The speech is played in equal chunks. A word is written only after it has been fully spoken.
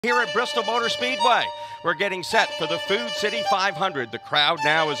Here at Bristol Motor Speedway, we're getting set for the Food City 500. The crowd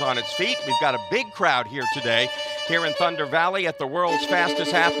now is on its feet. We've got a big crowd here today, here in Thunder Valley at the world's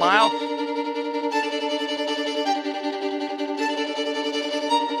fastest half mile.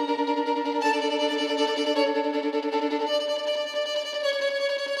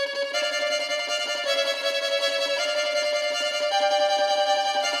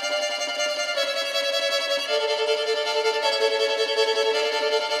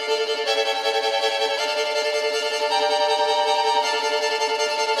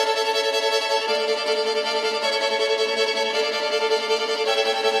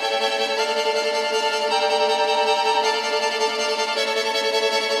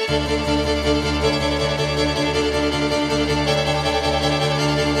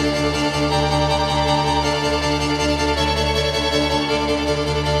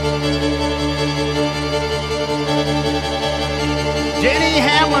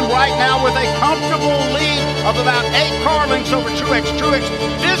 Right now with a comfortable lead of about 8 car lengths over Truex. Truex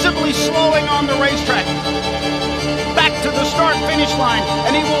visibly slowing on the racetrack. Back to the start-finish line,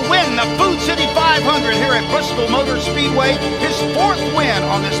 and he will win the Food City 500 here at Bristol Motor Speedway, his 4th win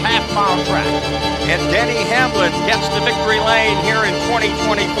on this half-mile track. And Denny Hamlin gets to victory lane here in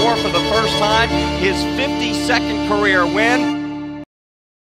 2024 for the first time, his 52nd career win.